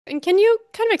And can you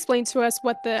kind of explain to us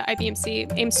what the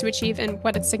IBMC aims to achieve and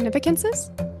what its significance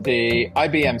is? The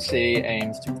IBMC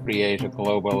aims to create a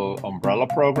global umbrella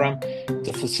program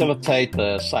to facilitate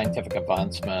the scientific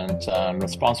advancement and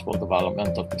responsible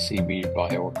development of the seaweed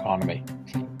bioeconomy.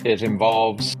 It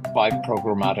involves five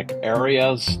programmatic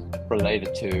areas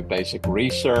related to basic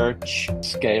research,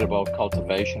 scalable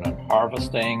cultivation and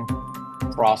harvesting,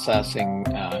 processing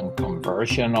and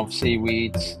conversion of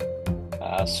seaweeds,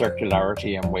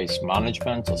 circularity and waste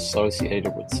management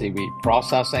associated with seaweed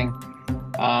processing,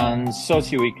 and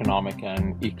socioeconomic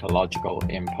and ecological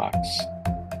impacts.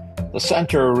 The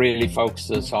centre really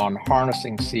focuses on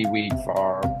harnessing seaweed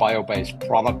for bio-based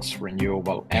products,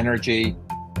 renewable energy,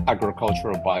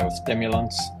 agricultural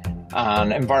biostimulants,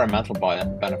 and environmental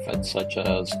benefits such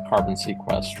as carbon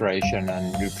sequestration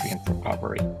and nutrient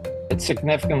recovery. Its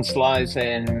significance lies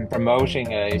in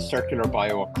promoting a circular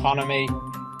bioeconomy,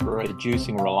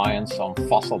 reducing reliance on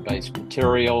fossil-based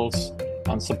materials,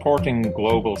 and supporting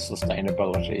global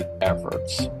sustainability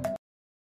efforts.